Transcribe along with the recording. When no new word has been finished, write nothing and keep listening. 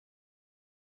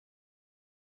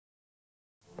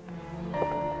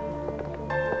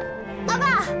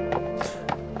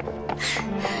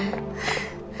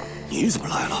你怎么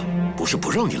来了？不是不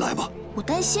让你来吗？我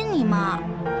担心你嘛，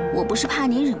我不是怕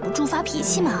你忍不住发脾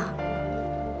气吗？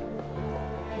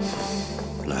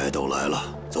来都来了，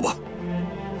走吧。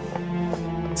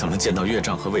怎么见到岳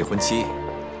丈和未婚妻，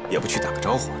也不去打个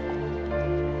招呼？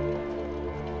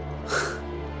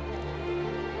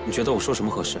你觉得我说什么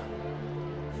合适？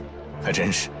还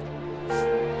真是。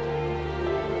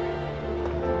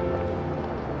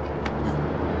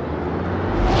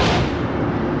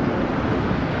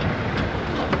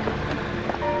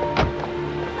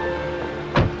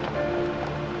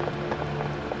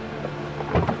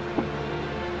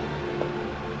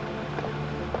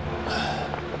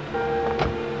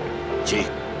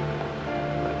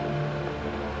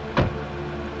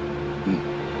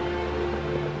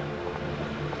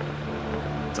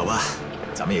 走吧，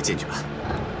咱们也进去吧。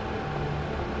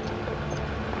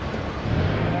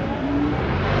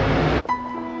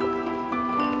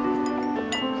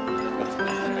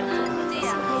对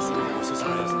呀，开心。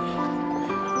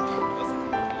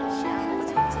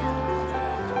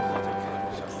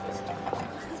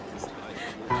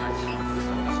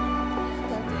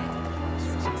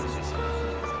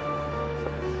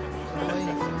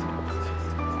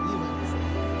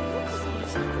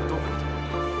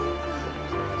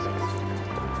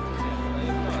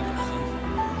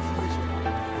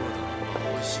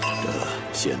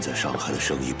现在上海的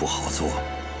生意不好做，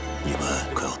你们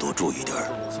可要多注意点儿。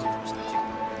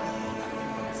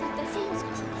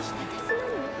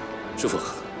师傅，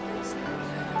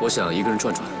我想一个人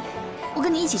转转。我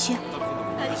跟你一起去。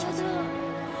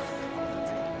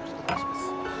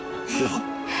是吧？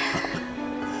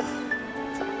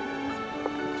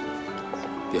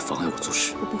别妨碍我做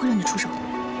事。我不会让你出手的。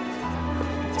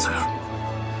彩儿。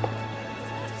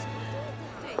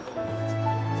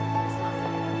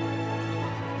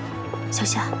 小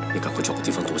夏，你赶快找个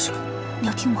地方躲起来。你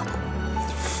要听我的。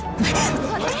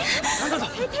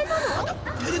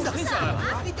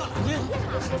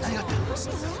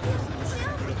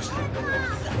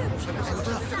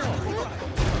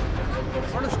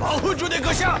保护主殿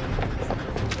阁下！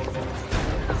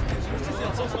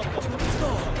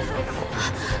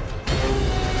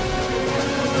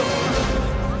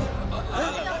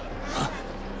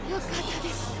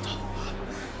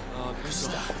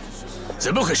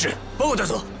怎么回事？报告大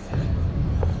佐，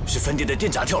是饭店的电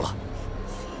闸跳了。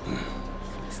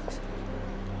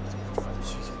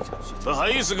不好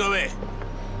意思，各位，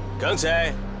刚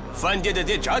才饭店的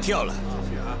电闸跳了，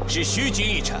是虚惊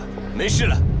一场，没事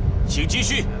了，请继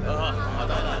续。好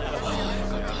的。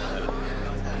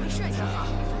没事就好。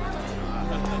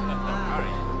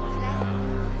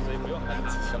所以不用害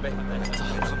怕。干杯！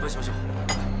干杯，小小。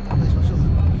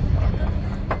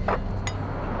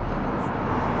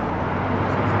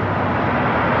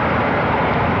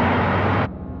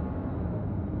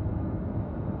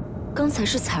 刚才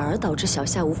是彩儿导致小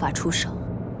夏无法出手，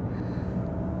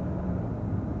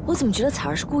我怎么觉得彩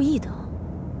儿是故意的，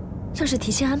像是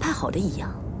提前安排好的一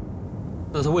样？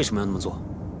那他为什么要那么做？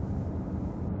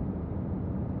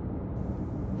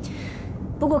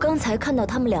不过刚才看到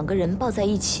他们两个人抱在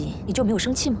一起，你就没有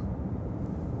生气吗？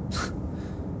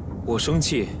我生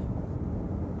气，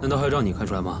难道还要让你看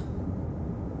出来吗？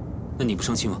那你不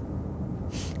生气吗？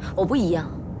我不一样，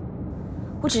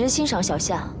我只是欣赏小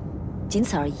夏，仅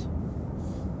此而已。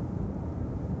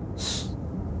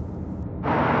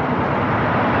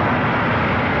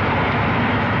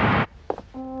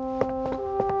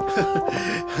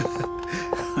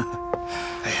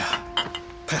 哎呀，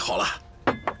太好了，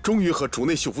终于和竹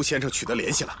内秀夫先生取得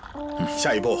联系了。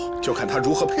下一步就看他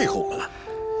如何配合我们了。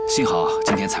幸好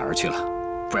今天彩儿去了，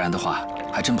不然的话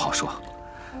还真不好说。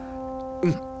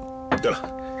对了，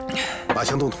马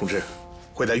强东同志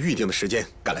会在预定的时间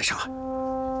赶来上海。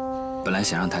本来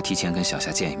想让他提前跟小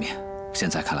夏见一面，现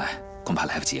在看来恐怕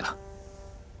来不及了。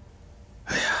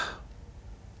哎呀，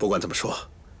不管怎么说，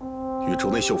与竹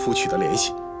内秀夫取得联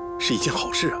系是一件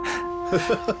好事啊。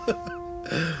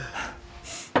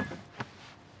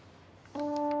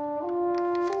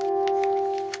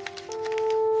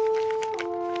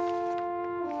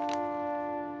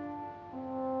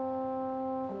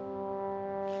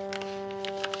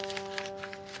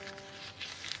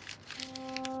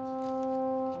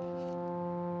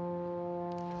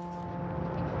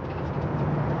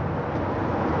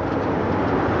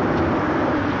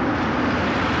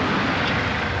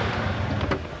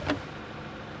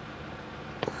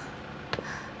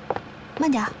慢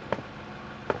点。啊！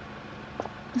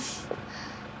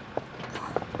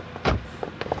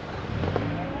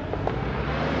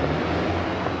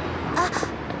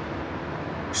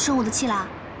生我的气啦？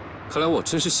看来我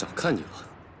真是小看你了，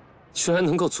居然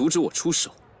能够阻止我出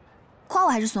手。夸我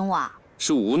还是损我啊？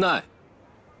是无奈。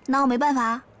那我没办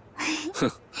法。哼，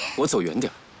我走远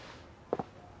点。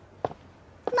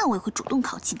那我也会主动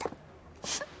靠近的。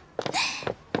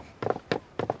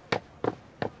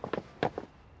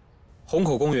虹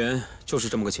口公园就是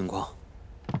这么个情况，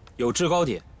有制高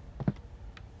点，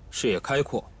视野开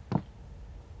阔，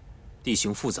地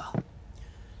形复杂，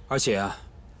而且啊，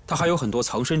它还有很多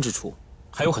藏身之处，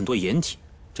还有很多掩体，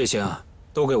这些啊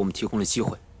都给我们提供了机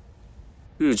会。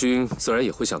日军自然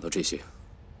也会想到这些。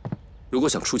如果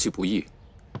想出其不意，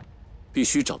必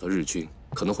须找到日军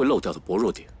可能会漏掉的薄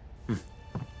弱点。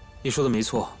你说的没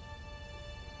错，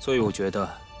所以我觉得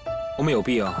我们有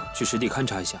必要去实地勘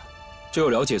察一下，只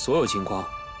有了解所有情况，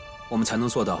我们才能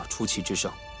做到出奇制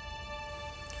胜。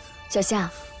小夏，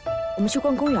我们去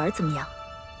逛公园怎么样？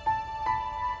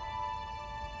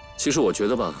其实我觉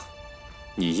得吧，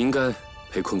你应该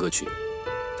陪坤哥去，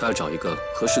他要找一个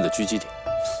合适的狙击点。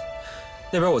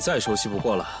那边我再熟悉不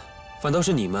过了，反倒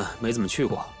是你们没怎么去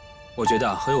过，我觉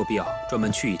得很有必要专门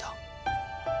去一趟。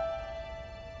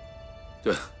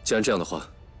对，既然这样的话，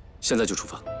现在就出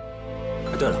发。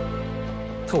对了，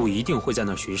特务一定会在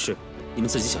那儿巡视，你们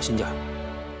自己小心点儿。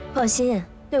放心，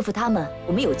对付他们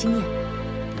我们有经验。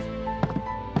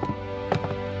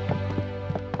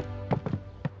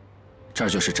这儿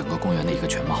就是整个公园的一个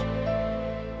全貌。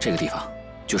这个地方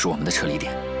就是我们的撤离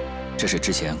点，这是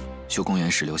之前修公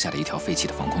园时留下的一条废弃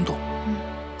的防空洞，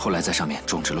后来在上面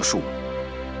种植了树木。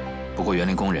不过园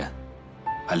林工人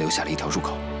还留下了一条入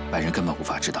口，外人根本无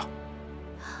法知道。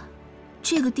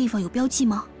这个地方有标记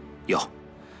吗？有，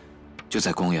就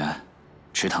在公园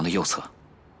池塘的右侧，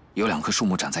有2棵树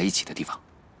木长在一起的地方，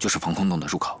就是防空洞的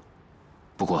入口。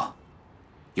不过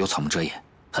有草木遮掩，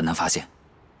很难发现。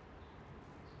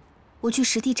我去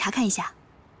实地查看一下。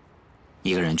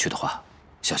一个人去的话，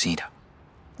小心一点。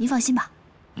您放心吧。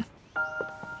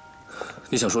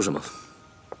你想说什么？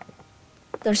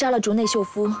等杀了竹内秀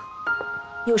夫，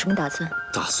你有什么打算？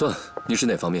打算？你是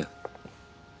哪方面？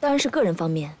当然是个人方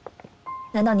面。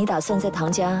难道你打算在唐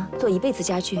家做一辈子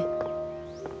家具？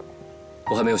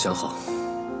我还没有想好。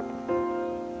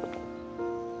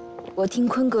我听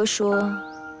坤哥说，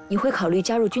你会考虑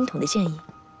加入军统的建议。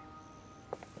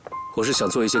我是想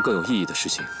做一些更有意义的事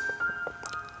情，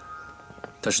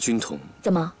但是军统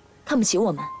怎么看不起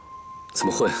我们？怎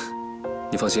么会？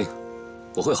你放心，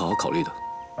我会好好考虑的。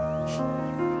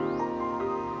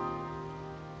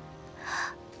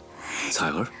彩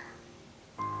儿。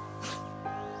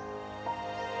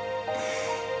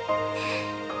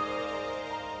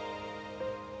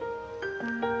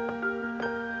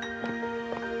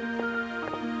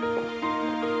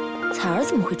彩儿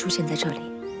怎么会出现在这里？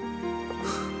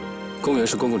公园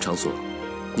是公共场所，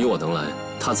你我能来，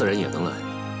他自然也能来。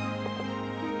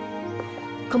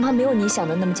恐怕没有你想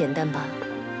的那么简单吧？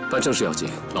办正事要紧，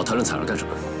老谈论彩儿干什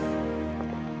么？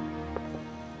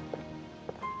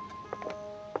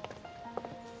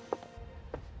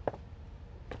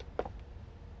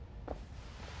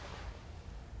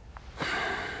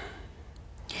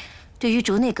对于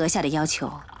竹内阁下的要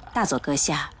求，大佐阁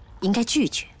下应该拒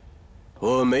绝。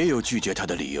我没有拒绝他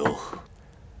的理由。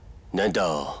难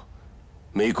道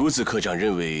美谷子科长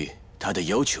认为他的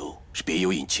要求是别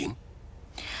有隐情？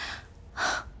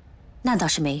那倒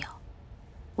是没有，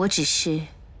我只是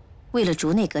为了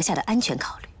竹内阁下的安全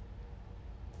考虑。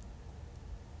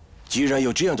既然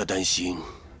有这样的担心，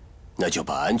那就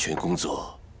把安全工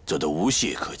作做得无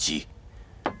懈可击。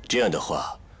这样的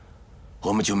话，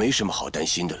我们就没什么好担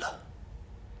心的了。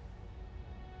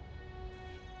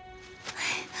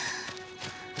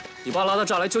你爸拉到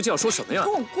这儿来究竟要说什么呀？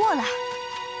跟我过来。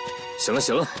行了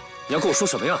行了，你要跟我说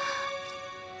什么呀？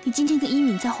你今天跟一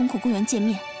敏在虹口公园见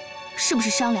面，是不是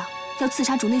商量要刺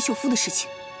杀竹内秀夫的事情？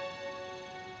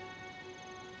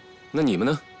那你们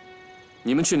呢？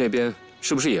你们去那边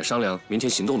是不是也商量明天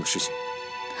行动的事情？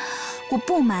我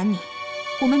不瞒你，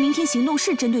我们明天行动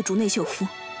是针对竹内秀夫。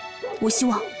我希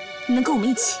望你能跟我们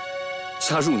一起。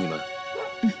加入你们？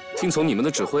听从你们的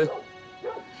指挥？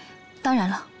当然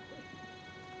了。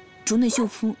竹内秀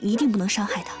夫一定不能伤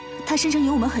害他，他身上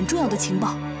有我们很重要的情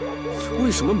报。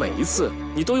为什么每一次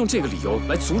你都用这个理由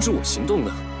来阻止我行动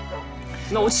呢？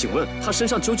那我请问，他身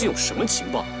上究竟有什么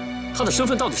情报？他的身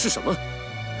份到底是什么？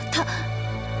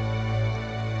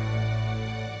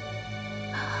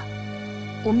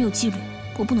我们有纪律，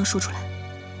我不能说出来。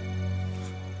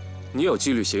你有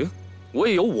纪律行，我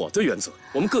也有我的原则，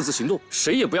我们各自行动，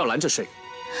谁也不要拦着谁。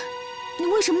你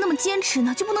为什么那么坚持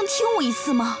呢？就不能听我一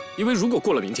次吗？因为如果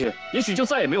过了明天，也许就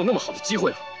再也没有那么好的机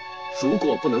会了。如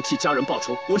果不能替家人报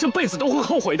仇，我这辈子都会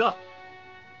后悔的。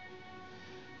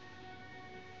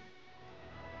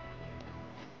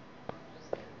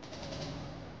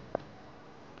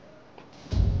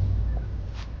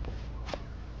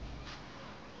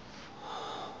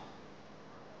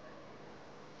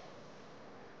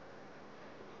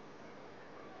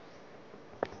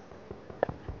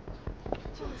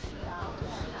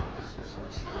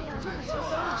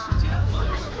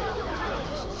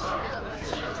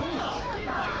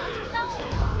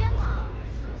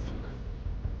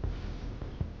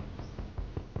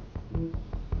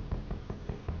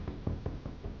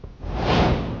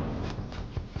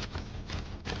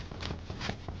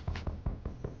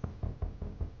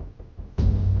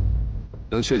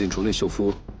能确定竹内秀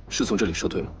夫是从这里撤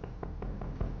退吗？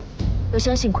要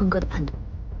相信坤哥的判断。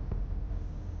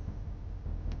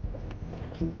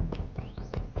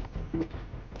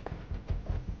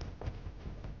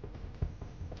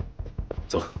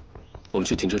走，我们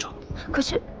去停车场。可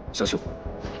是，相信我。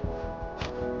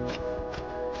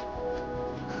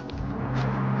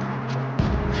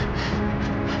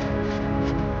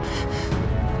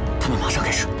他们马上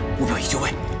开始，目标已就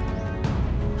位。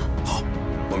好，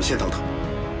我们先等等，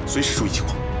随时注意情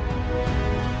况。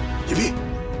隐蔽，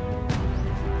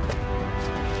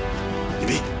隐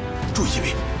蔽，注意隐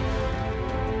蔽。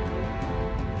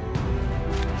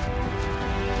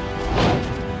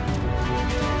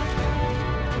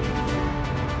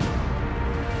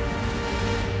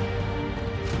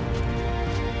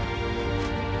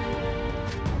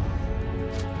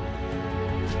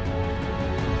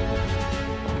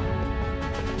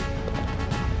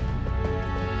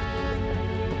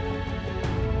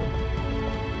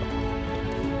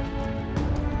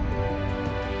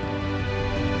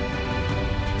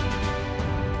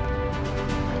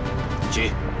 请。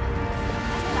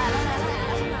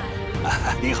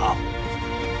您好，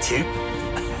请。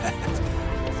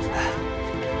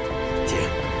请。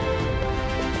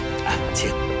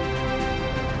请。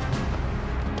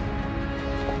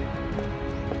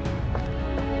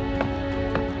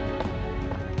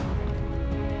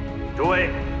诸位，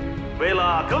为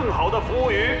了更好地服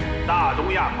务于大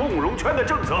东亚共荣圈的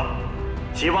政策，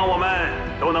希望我们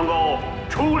都能够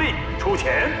出力出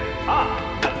钱啊！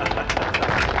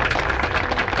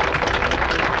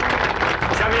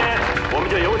下面我们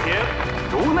就有请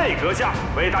竹内阁下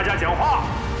为大家讲话，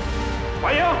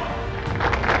欢迎。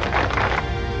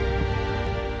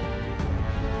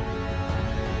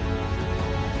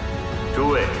诸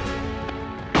位。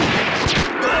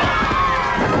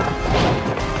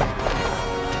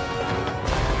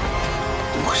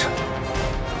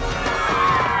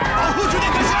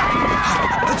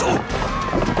 走！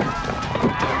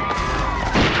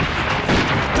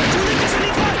带竹内阁下离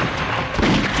开！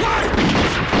快！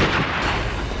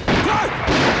快！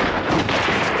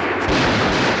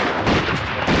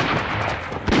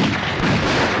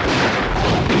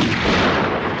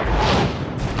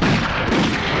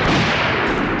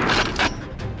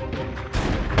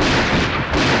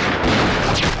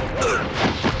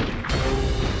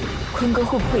坤哥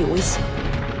会不会有危险？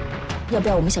要不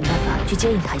要我们想办法去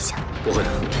接应他一下？ 不会的，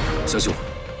相信我。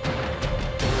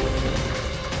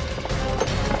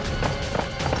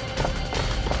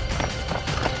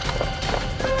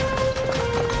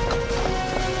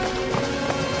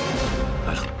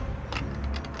来了，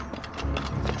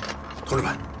同志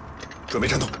们，准备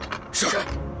战斗。是。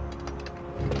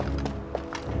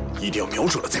一定要瞄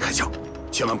准了再开枪，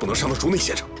千万不能伤到竹内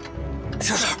先生。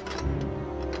是。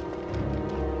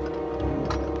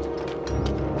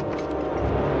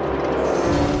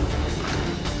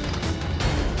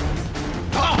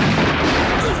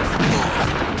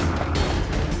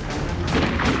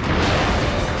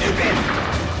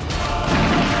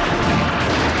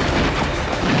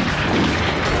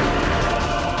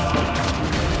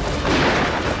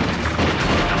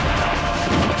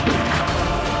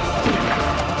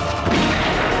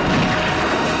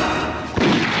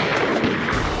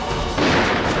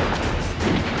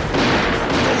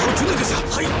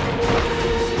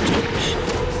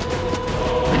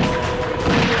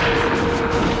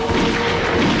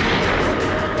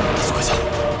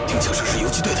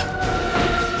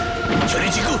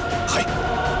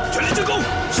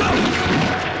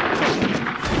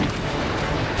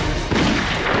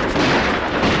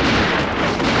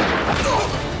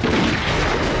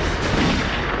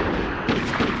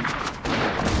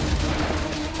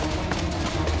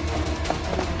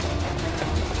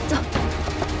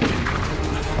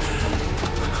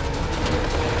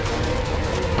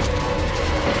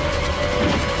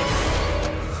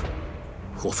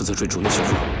 我负责追竹内秀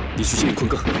夫，你去接应坤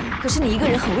哥。可是你一个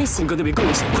人很危险。坤哥那边更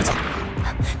危险，快走！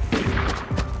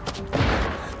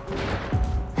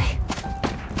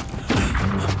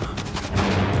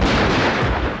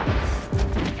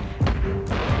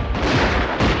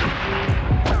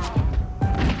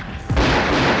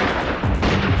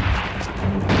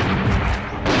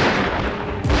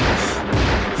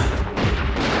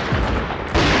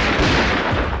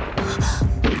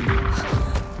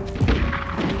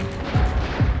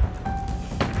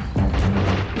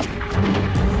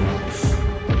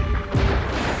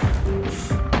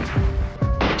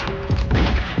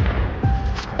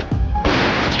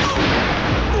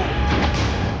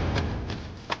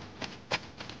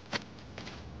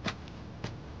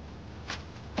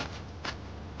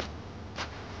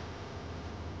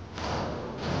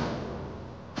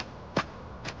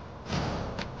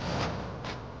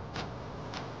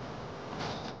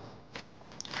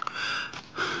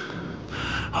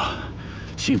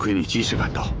幸亏你及时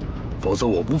赶到，否则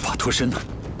我无法脱身呢。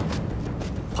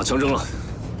把枪扔了！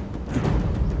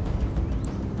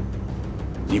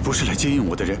你不是来接应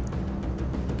我的人，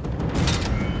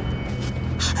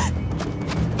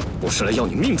我是来要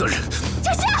你命的人。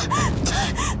小夏，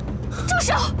住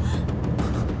手！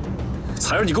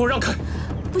彩儿，你给我让开！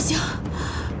不行，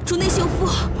竹内秀夫，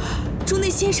竹内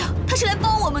先生他是来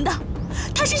帮我们的，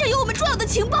他身上有我们重要的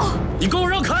情报。你给我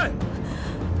让开！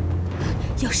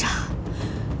要杀，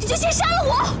你就先杀了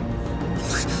我！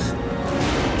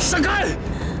闪开！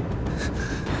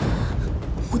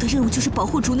我的任务就是保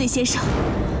护竹内先生。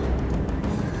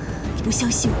你不相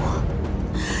信我，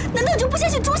难道你就不相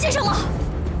信朱先生吗？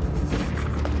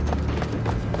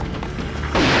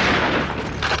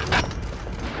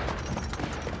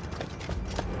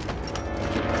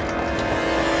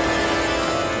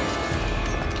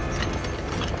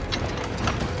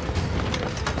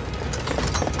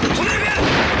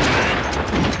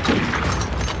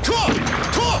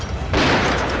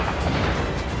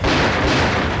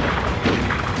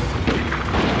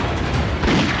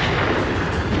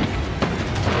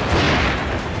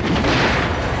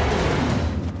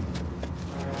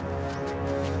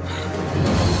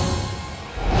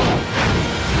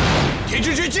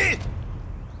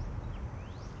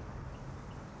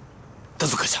大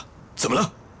佐阁下，怎么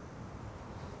了？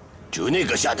竹内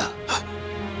阁下呢？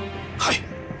嗨，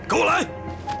跟我来！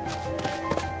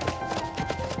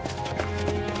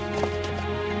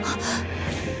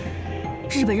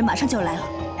日本人马上就要来了，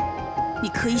你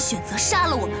可以选择杀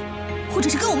了我们，或者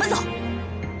是跟我们走。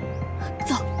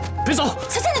走！别走！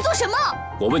小夏，你做什么？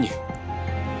我问你，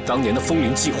当年的风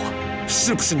铃计划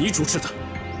是不是你主持的？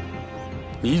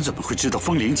你怎么会知道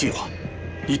风铃计划？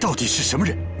你到底是什么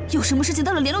人？有什么事情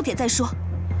到了联络点再说。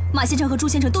马先生和朱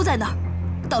先生都在那儿，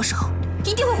到时候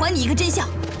一定会还你一个真相。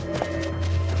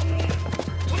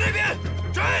从那边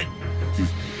追！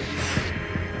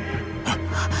走。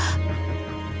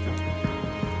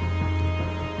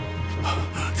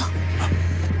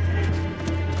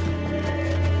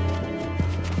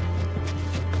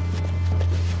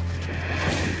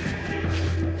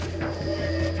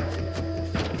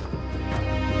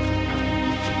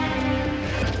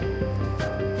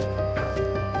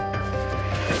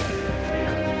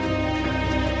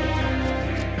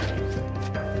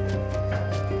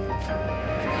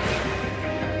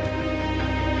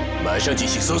马上进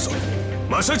行搜索，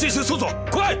马上进行搜索，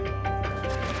快！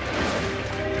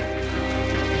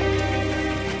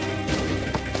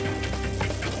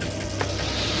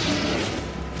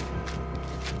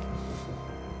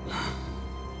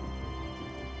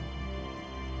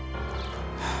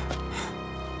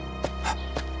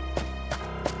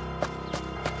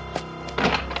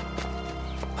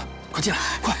快进来，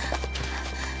快！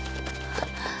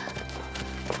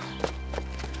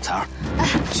彩儿，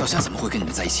小夏怎么会跟你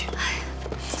们在一起？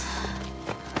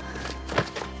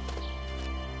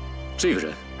这个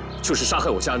人就是杀害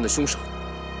我家人的凶手。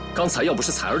刚才要不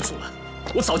是彩儿阻拦，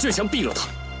我早就想毙了他。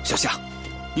小夏，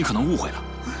你可能误会了，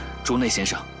竹内先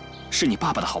生是你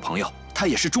爸爸的好朋友，他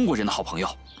也是中国人的好朋友。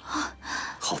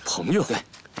好朋友？对。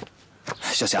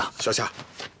小夏，小夏，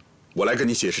我来跟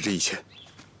你解释这一切。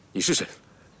你是谁？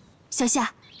小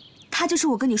夏，他就是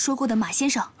我跟你说过的马先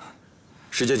生。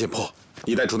时间紧迫，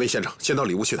你带竹内先生先到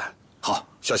里屋去谈。好，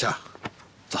小夏，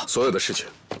走，所有的事情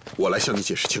我来向你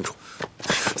解释清楚。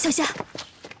小夏，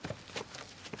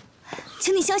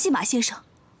请你相信马先生。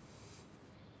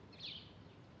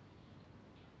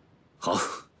好，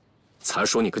彩儿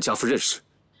说你跟家父认识，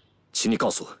请你告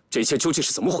诉我这一切究竟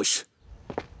是怎么回事。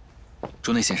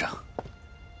竹内先生，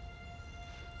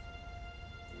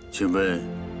请问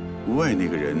屋外那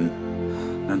个人，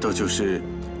难道就是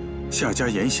夏家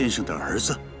岩先生的儿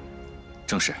子？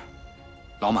正是，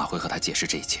老马会和他解释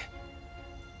这一切。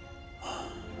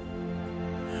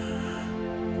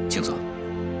请坐。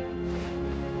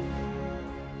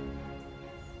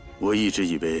我一直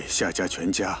以为夏家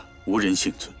全家无人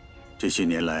幸存，这些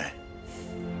年来，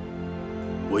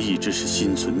我一直是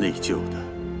心存内疚的。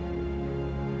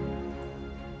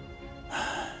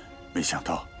没想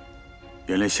到，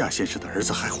原来夏先生的儿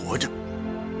子还活着。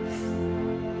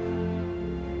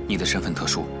你的身份特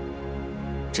殊，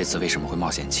这次为什么会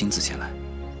冒险亲自前来？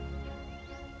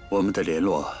我们的联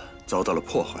络遭到了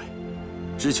破坏，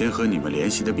之前和你们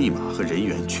联系的密码和人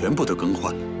员全部都更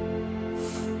换了。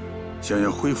想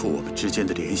要恢复我们之间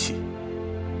的联系，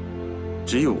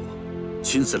只有我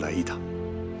亲自来一趟。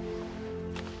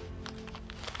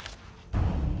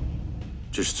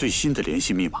这是最新的联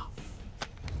系密码。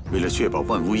为了确保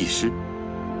万无一失，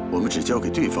我们只交给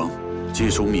对方接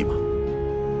收密码，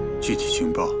具体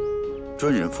情报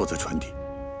专人负责传递。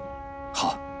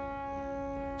好，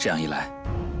这样一来，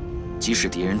即使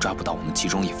敌人抓不到我们其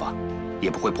中一方，也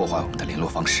不会破坏我们的联络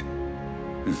方式。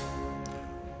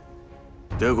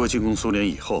德国进攻苏联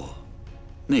以后，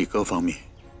内阁方面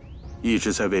一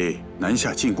直在为南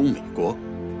下进攻美国，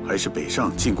还是北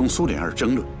上进攻苏联而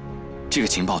争论。这个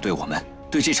情报对我们，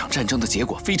对这场战争的结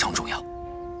果非常重要。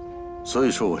所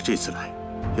以说我这次来，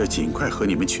要尽快和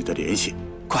你们取得联系。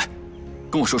快，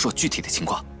跟我说说具体的情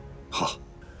况。好。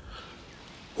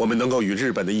 我们能够与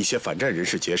日本的一些反战人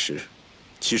士结识，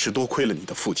其实多亏了你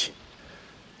的父亲，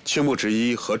青木直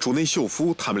一和竹内秀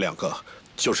夫他们两个，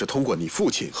就是通过你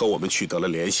父亲和我们取得了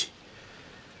联系。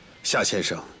夏先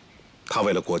生，他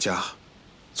为了国家，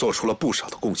做出了不少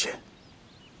的贡献。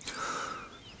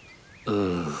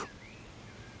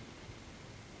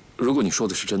如果你说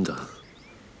的是真的，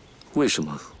为什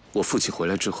么我父亲回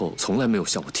来之后从来没有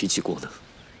向我提起过呢？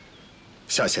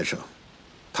夏先生，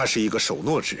他是一个守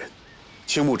诺之人。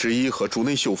 青木直一和竹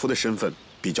内秀夫的身份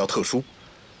比较特殊，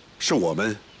是我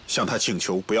们向他请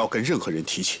求不要跟任何人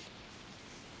提起。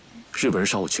日本人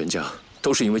杀我全家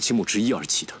都是因为青木直一而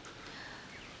起的。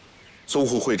淞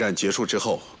沪会战结束之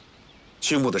后，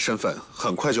青木的身份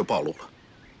很快就暴露了，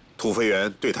土肥原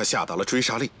对他下达了追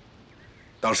杀令。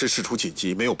当时事出紧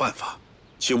急，没有办法，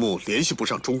青木联系不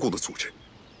上中共的组织，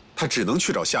他只能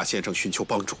去找夏先生寻求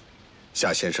帮助。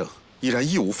夏先生依然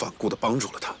义无反顾地帮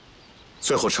助了他。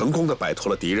 最后成功地摆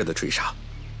脱了敌人的追杀。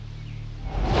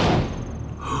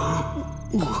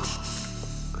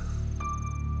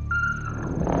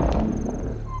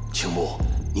青木，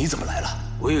你怎么来了？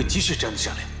我有急事找你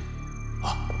商量。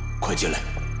啊，快进来，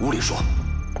屋里说。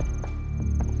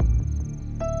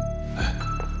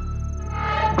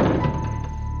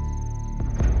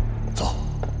走。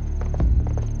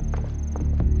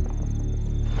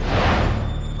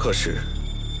可是。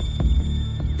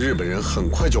 日本人很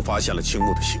快就发现了青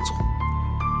木的行踪。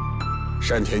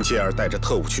山田介二带着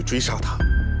特务去追杀他，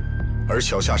而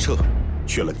小夏彻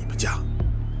去了你们家。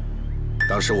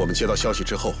当时我们接到消息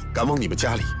之后，赶往你们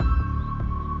家里，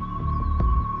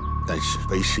但是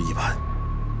为时已晚。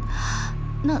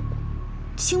那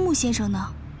青木先生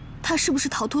呢？他是不是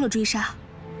逃脱了追杀？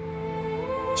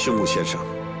青木先生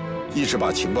一直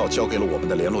把情报交给了我们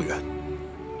的联络员，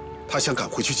他想赶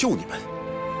回去救你们。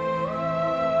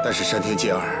 但是山田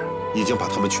介二已经把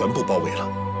他们全部包围了。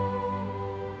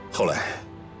后来，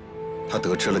他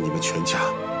得知了你们全家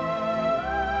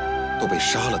都被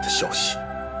杀了的消息，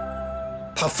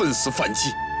他奋死反击，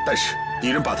但是敌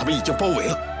人把他们已经包围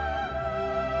了，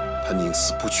他宁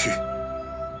死不屈，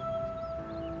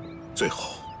最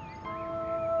后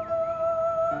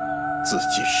自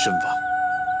尽身亡。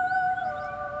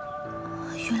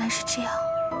原来是这样。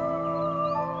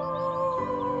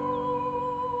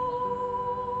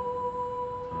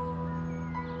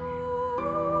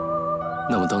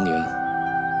 那么当年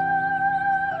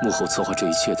幕后策划这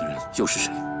一切的人又是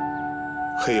谁？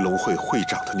黑龙会会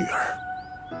长的女儿，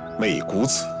美谷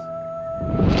子。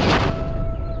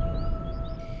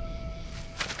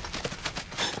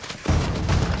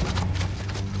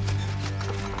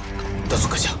大佐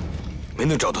阁下，没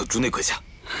能找到竹内阁下，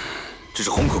这是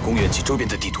虹口公园及周边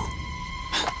的地图。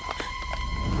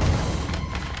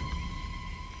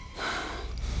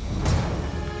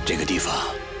这个地方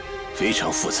非常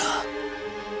复杂。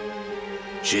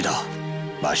 知道，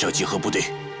马上集合部队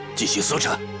进行搜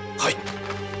查。嗨，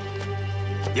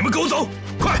你们跟我走，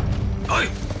快！哎，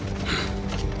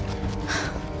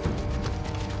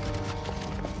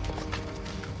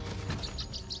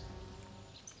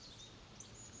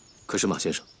可是马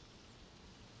先生，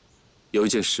有一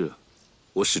件事，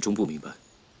我始终不明白。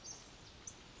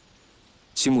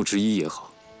青木直一也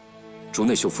好，竹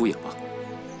内秀夫也罢，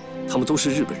他们都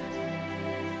是日本人，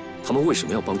他们为什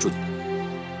么要帮助你们？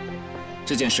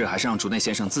 这件事还是让竹内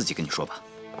先生自己跟你说吧。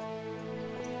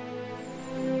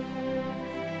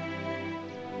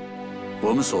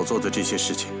我们所做的这些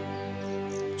事情，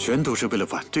全都是为了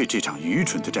反对这场愚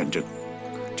蠢的战争。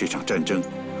这场战争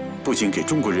不仅给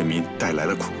中国人民带来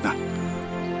了苦难，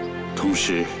同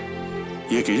时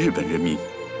也给日本人民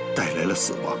带来了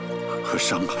死亡和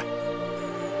伤害。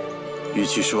与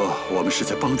其说我们是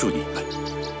在帮助你们，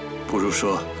不如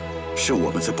说是我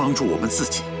们在帮助我们自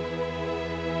己。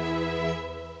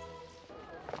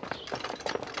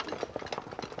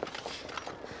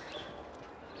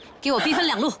 给我兵分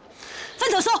两路，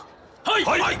分头搜。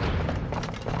嗨！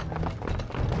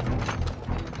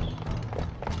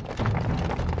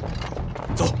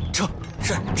走，撤！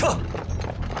是撤！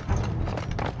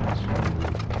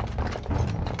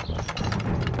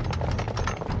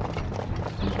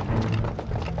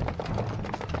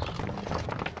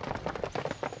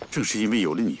正是因为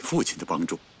有了你父亲的帮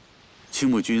助，青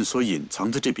木军所隐藏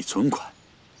的这笔存款，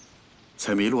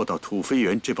才没落到土肥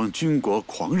原这帮军国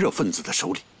狂热分子的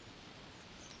手里。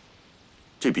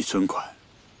这笔存款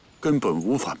根本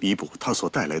无法弥补他所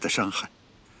带来的伤害，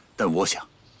但我想，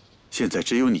现在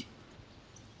只有你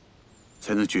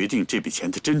才能决定这笔钱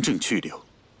的真正去留。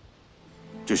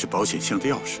这是保险箱的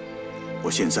钥匙，我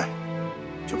现在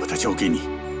就把它交给你。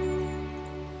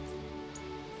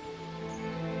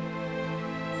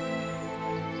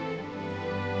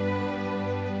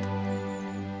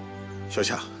小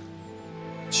夏，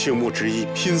青木执意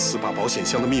拼死把保险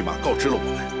箱的密码告知了我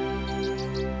们。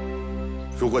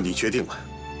如果你决定了，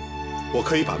我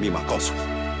可以把密码告诉你。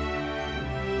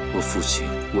我父亲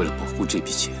为了保护这笔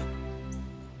钱，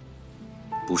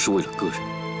不是为了个人，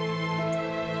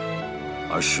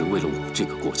而是为了我们这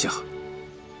个国家。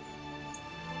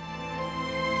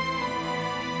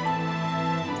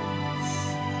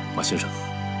马先生，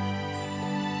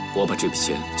我把这笔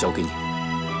钱交给你，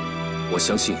我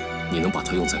相信你能把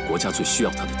它用在国家最需要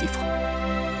它的地方。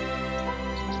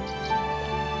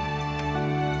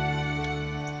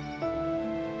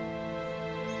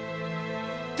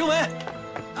政委，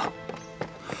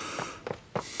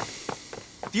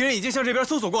敌人已经向这边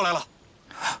搜索过来了。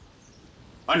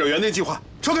按照原定计划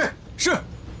撤退。是。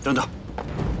等等，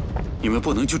你们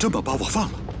不能就这么把我放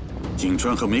了。景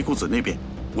川和梅谷子那边，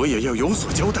我也要有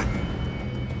所交代。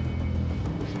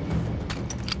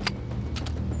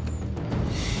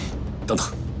等等。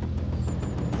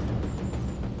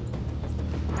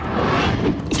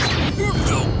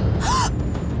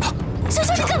小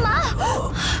夏，你干嘛？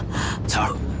彩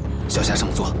儿，小夏这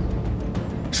么做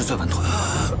是最稳妥的。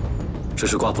只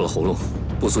是刮破了喉咙，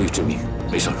不足以致命，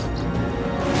没事了。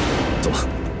走吧。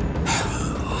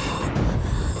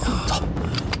走。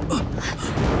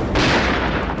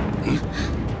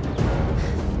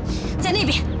在那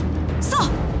边，搜。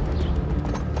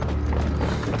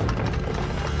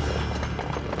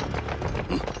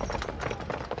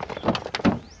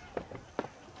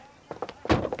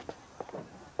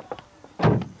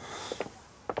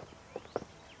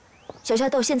小夏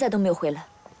到现在都没有回来，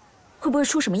会不会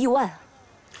出什么意外啊？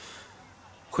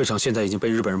会场现在已经被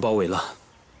日本人包围了，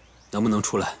能不能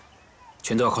出来，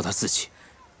全都要靠他自己。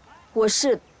我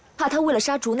是怕他为了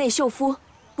杀竹内秀夫，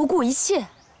不顾一切。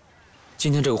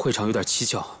今天这个会场有点蹊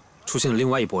跷，出现了另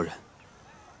外一拨人，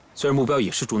虽然目标也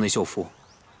是竹内秀夫，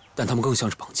但他们更像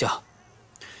是绑架。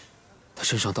他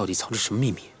身上到底藏着什么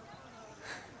秘密？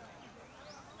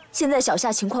现在小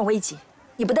夏情况危急，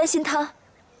你不担心他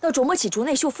要琢磨起竹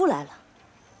内秀夫来了？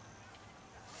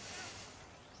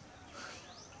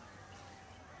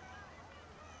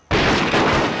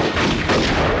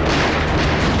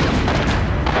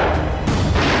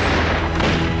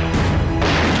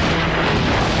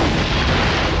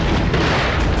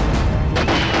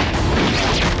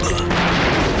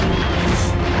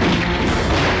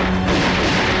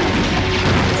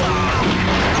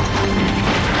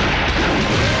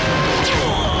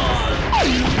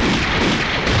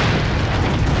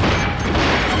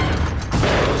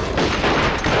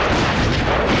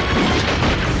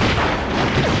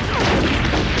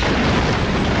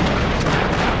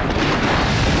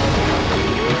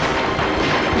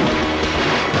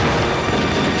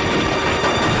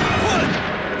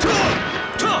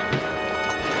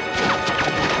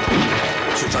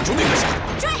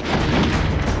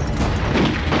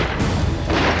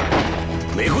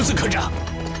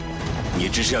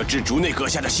要置竹内阁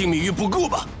下的性命于不顾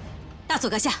吧？大佐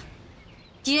阁下，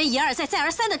敌人一而再、再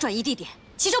而三的转移地点，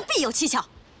其中必有蹊跷。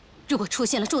如果出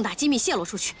现了重大机密泄露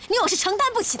出去，你我是承担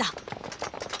不起的。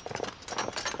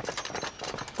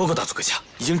报告大佐阁下，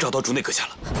已经找到竹内阁下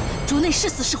了。竹内是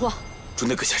死是活？竹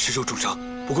内阁下身受重伤，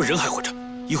不过人还活着，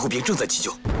医护兵正在急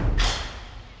救。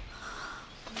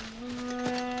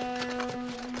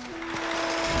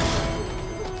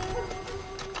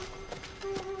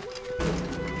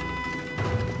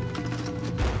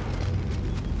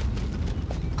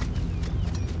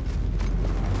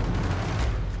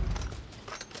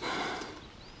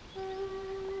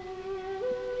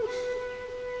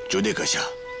竹内阁下，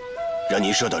让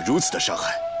您受到如此的伤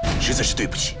害，实在是对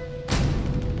不起。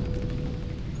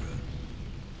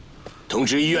通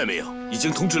知医院没有？已经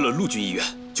通知了陆军医院，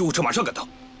救护车马上赶到。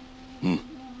嗯。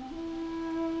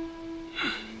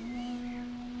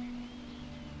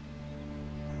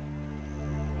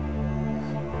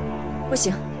不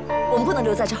行，我们不能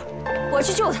留在这儿，我要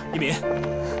去救他。一鸣，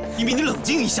一鸣，你冷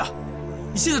静一下，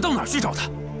你现在到哪儿去找他？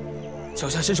小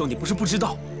夏身手你不是不知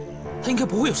道，他应该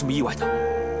不会有什么意外的。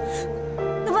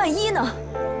那万一呢？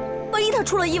万一他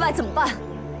出了意外怎么办？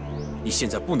你现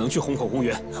在不能去虹口公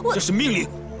园，这是命令。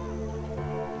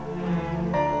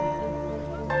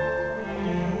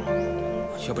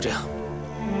要不这样，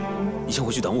你你先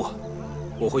回去等我，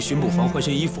我回巡捕房换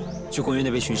身衣服，去公园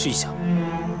那边巡视一下。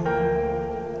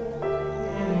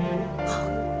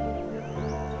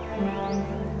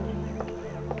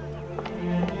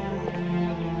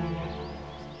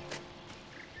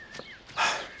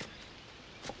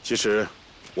其实，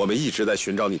我们一直在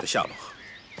寻找你的下落，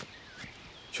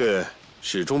却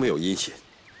始终没有音信。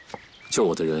救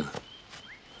我的人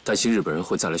担心日本人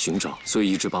会再来寻找，所以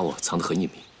一直把我藏得很隐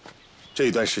秘。这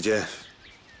一段时间，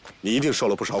你一定受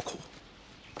了不少苦。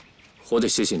我得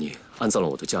谢谢你安葬了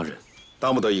我的家人。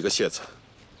当不得一个谢字。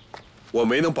我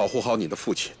没能保护好你的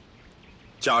父亲、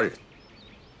家人，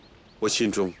我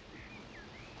心中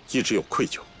一直有愧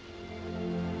疚。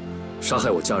杀害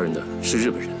我家人的是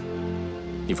日本人，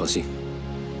你放心，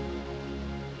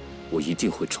我一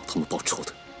定会找他们报仇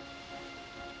的。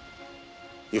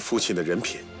你父亲的人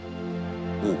品、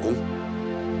武功，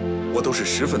我都是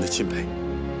十分的钦佩。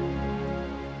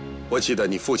我记得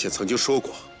你父亲曾经说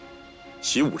过：“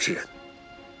习武之人，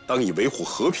当以维护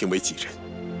和平为己任。”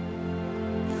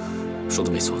说的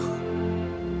没错，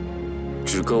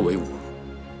止戈为武，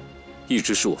一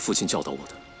直是我父亲教导我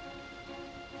的。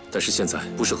但是现在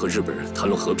不是和日本人谈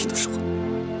论和平的时候，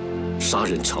杀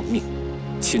人偿命，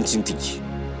天经地义。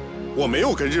我没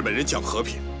有跟日本人讲和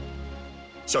平，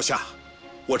小夏，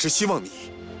我只希望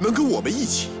你能跟我们一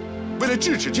起，为了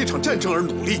制止这场战争而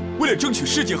努力，为了争取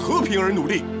世界和平而努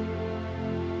力。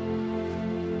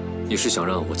你是想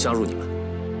让我加入你们？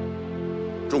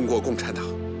中国共产党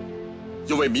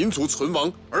有为民族存亡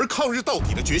而抗日到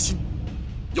底的决心，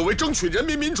有为争取人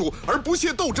民民主而不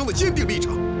懈斗争的坚定立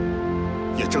场。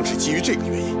也正是基于这个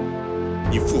原因，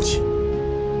你父亲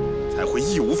才会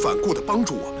义无反顾地帮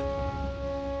助我们。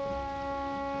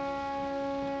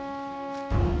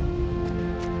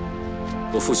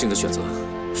我父亲的选择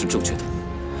是正确的。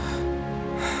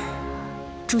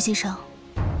朱先生，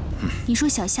你说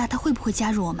小夏他会不会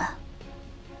加入我们？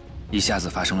一下子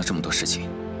发生了这么多事情，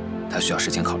他需要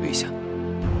时间考虑一下。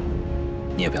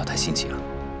你也不要太心急了。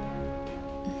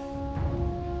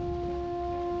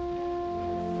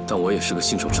但我也是个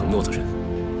信守承诺的人。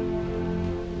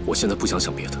我现在不想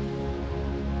想别的，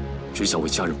只想为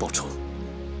家人报仇。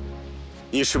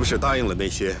你是不是答应了那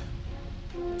些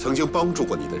曾经帮助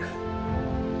过你的人？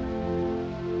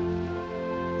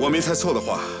我没猜错的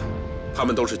话，他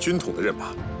们都是军统的人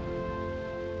马，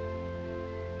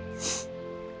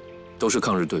都是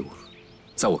抗日队伍，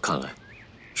在我看来，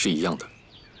是一样的。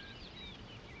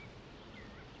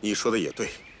你说的也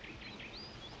对，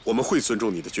我们会尊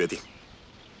重你的决定，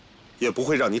也不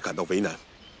会让你感到为难。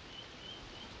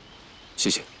谢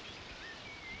谢。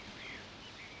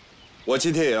我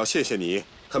今天也要谢谢你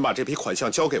肯把这笔款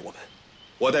项交给我们，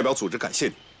我代表组织感谢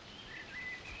你。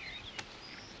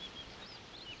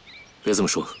别这么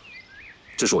说，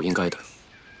这是我应该的。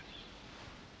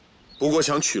不过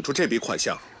想取出这笔款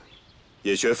项，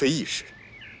也绝非易事。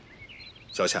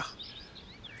小夏，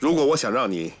如果我想让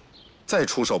你再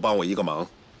出手帮我一个忙，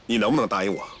你能不能答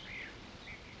应我？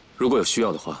如果有需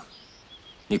要的话，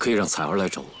你可以让彩儿来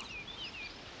找我。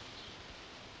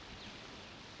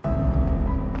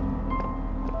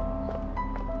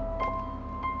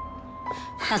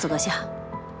大佐阁下，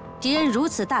敌人如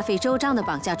此大费周章地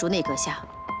绑架竹内阁下，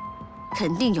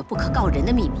肯定有不可告人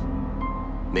的秘密。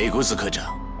美国司科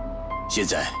长，现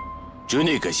在竹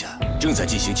内阁下正在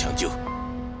进行抢救，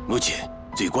目前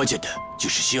最关键的就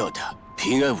是希望他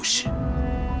平安无事。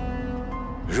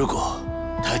如果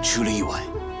他出了意外，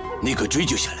那个追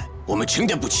究下来，我们承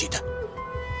担不起的。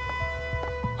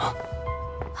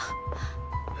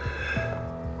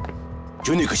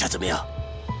竹内阁下怎么样？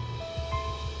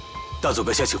大佐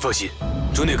阁下请放心，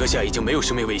竹内阁下已经没有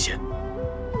生命危险，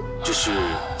只是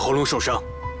喉咙受伤，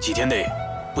几天内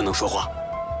不能说话。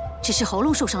只是喉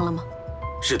咙受伤了吗？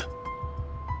是的。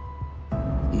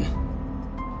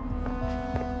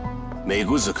美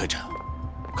国司科长，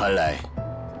看来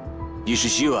你是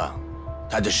希望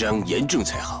他的伤严重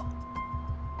才好。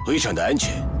会场的安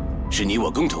全是你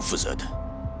我共同负责的，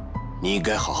你应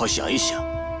该好好想一想，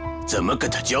怎么跟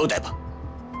他交代吧。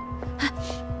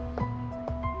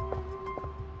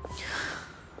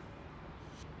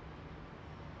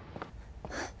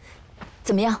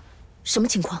怎么样？什么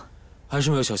情况？还是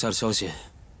没有小夏的消息，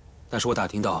但是我打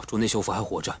听到竹内秀夫还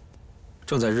活着，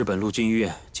正在日本陆军医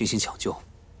院进行抢救。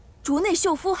竹内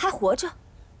秀夫还活着？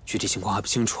具体情况还不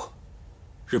清楚，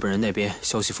日本人那边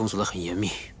消息封锁得很严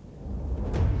密。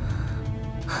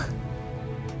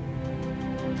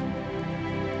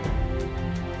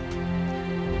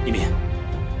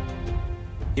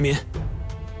一民，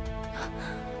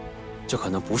这可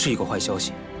能不是一个坏消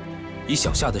息。以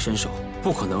小夏的身手，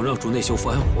不可能让竹内秀夫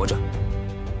还活着。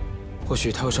或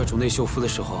许他要杀竹内秀夫的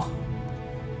时候，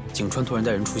景川突然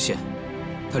带人出现，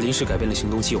他临时改变了行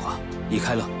动计划，离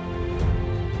开了。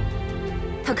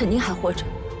他肯定还活着，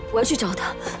我要去找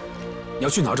他。你要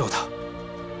去哪儿找他？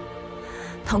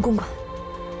唐公馆。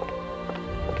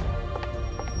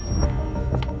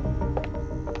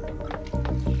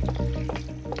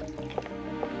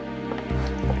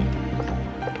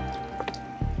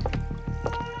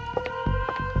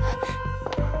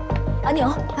阿牛，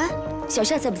啊，小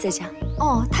夏在不在家？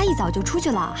哦，她一早就出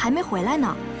去了，还没回来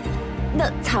呢。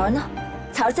那彩儿呢？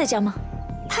彩儿在家吗？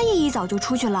她也一早就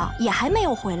出去了，也还没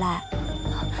有回来。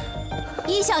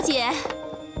一小姐，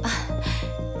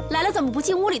来了怎么不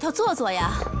进屋里头坐坐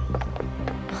呀？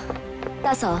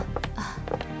大嫂，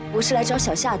我是来找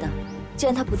小夏的。既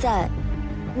然她不在，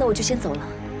那我就先走了。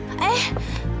哎，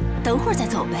等会儿再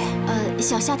走呗。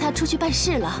小夏她出去办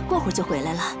事了，过会儿就回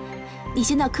来了。你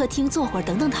先到客厅坐会儿，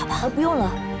等等她吧。不用了，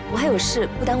我还有事，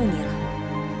不耽误你了。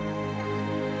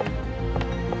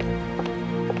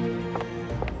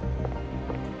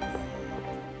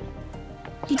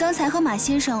你刚才和马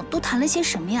先生都谈了些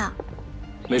什么呀？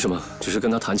没什么，只是跟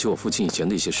他谈起我父亲以前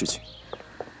的一些事情。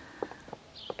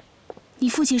你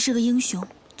父亲是个英雄，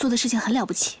做的事情很了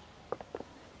不起。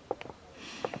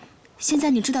现在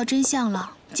你知道真相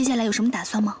了，接下来有什么打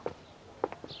算吗？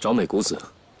找美谷子，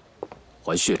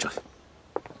还血债。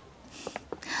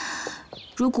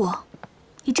如果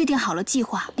你制定好了计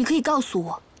划，你可以告诉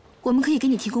我，我们可以给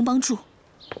你提供帮助。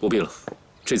不必了，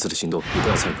这次的行动你不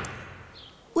要参与。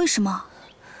为什么？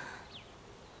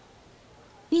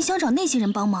你想找那些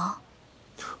人帮忙？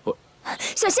我，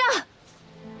小夏，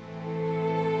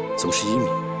怎么是一米？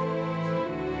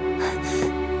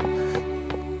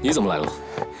你怎么来了？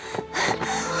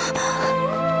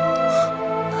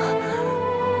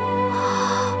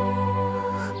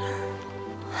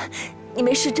你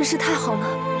没事，真是太好了。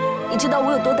你知道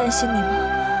我有多担心你吗？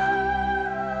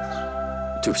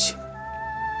对不起，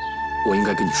我应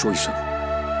该跟你说一声。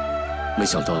没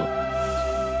想到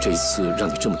这一次让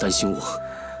你这么担心我，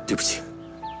对不起。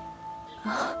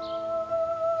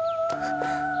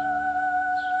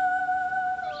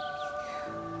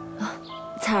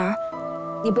彩儿，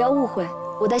你不要误会，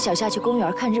我带小夏去公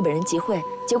园看日本人集会，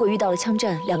结果遇到了枪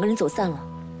战，两个人走散了。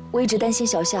我一直担心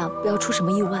小夏不要出什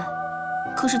么意外。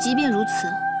可是即便如此，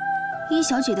一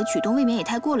小姐的举动未免也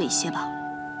太过了一些吧？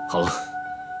好了，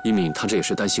一敏她这也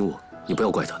是担心我，你不要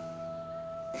怪她。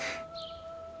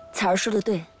彩儿说的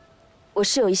对，我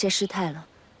是有一些失态了。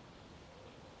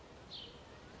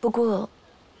不过，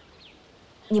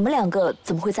你们两个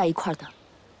怎么会在一块儿的？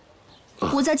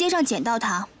我在街上捡到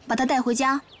他，把他带回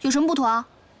家，有什么不妥啊？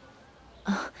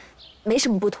没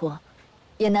什么不妥，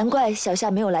也难怪小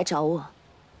夏没有来找我，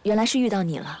原来是遇到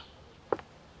你了。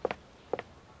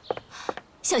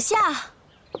小夏，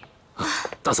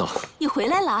大嫂，你回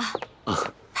来了啊！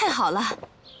太好了。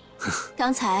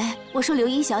刚才我说留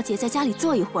一小姐在家里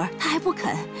坐一会儿，她还不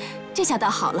肯，这下倒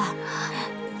好了。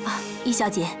一小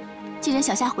姐，既然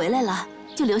小夏回来了，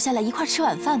就留下来一块吃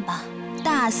晚饭吧。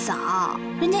大嫂，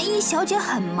人家一小姐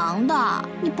很忙的，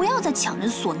你不要再强人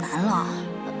所难了。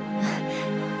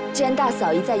既然大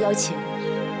嫂一再邀请，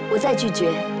我再拒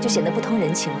绝就显得不通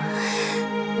人情了，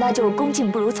那就恭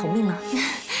敬不如从命了。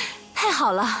太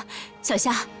好了，小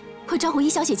夏，快招呼一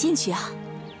小姐进去啊！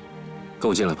跟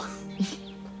我进来吧。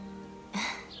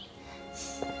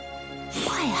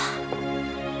快呀！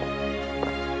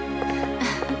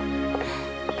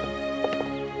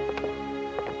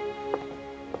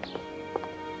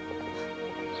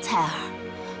彩儿，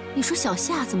你说小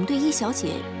夏怎么对一小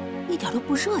姐一点都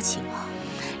不热情啊？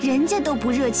人家都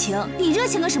不热情，你热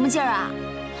情个什么劲儿啊？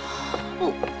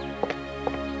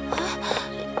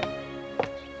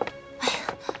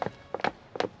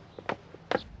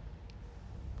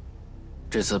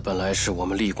这次本来是我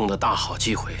们立功的大好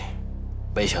机会，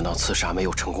没想到刺杀没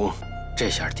有成功。这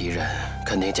下敌人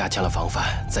肯定加强了防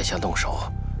范，再想动手，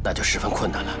那就十分困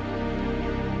难了。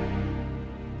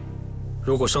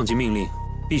如果上级命令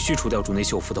必须除掉竹内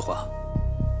秀夫的话，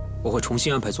我会重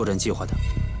新安排作战计划的。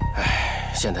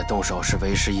唉，现在动手是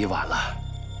为时已晚了。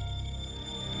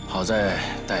好在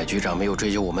戴局长没有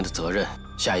追究我们的责任，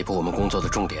下一步我们工作的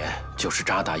重点就是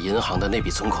扎打银行的那笔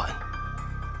存款。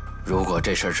如果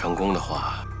这事儿成功的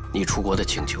话，你出国的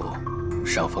请求，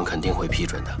上峰肯定会批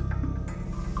准的。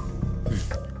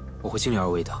我会尽力而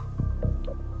为的。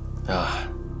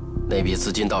那笔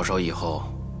资金到手以后，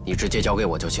你直接交给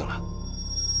我就行了。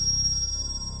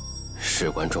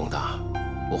事关重大，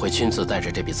我会亲自带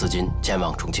着这笔资金前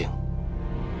往重庆。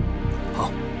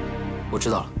好，我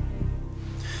知道了。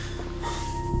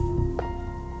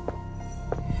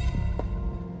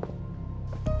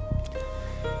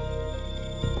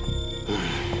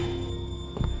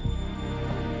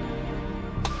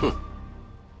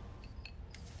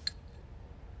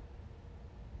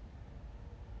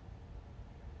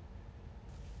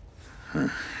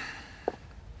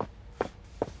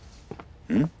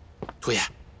朱爷，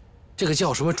这个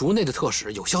叫什么竹内的特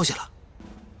使有消息了，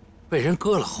被人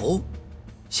割了喉，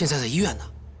现在在医院呢。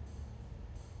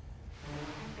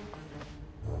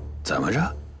怎么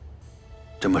着？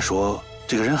这么说，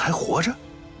这个人还活着？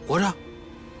活着？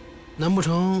难不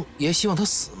成爷希望他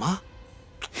死吗？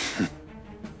哼，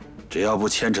只要不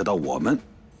牵扯到我们，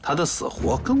他的死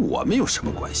活跟我们有什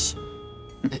么关系？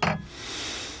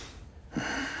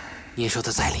您说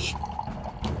的在理。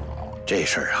这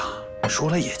事儿啊，说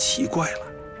来也奇怪了。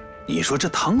你说这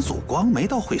唐祖光没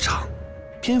到会场，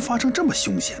偏发生这么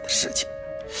凶险的事情。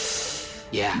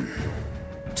爷，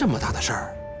这么大的事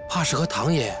儿，怕是和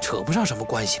唐爷扯不上什么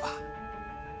关系吧？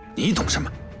你懂什么？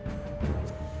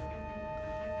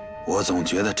我总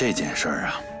觉得这件事儿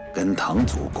啊，跟唐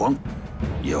祖光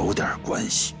有点关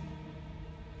系。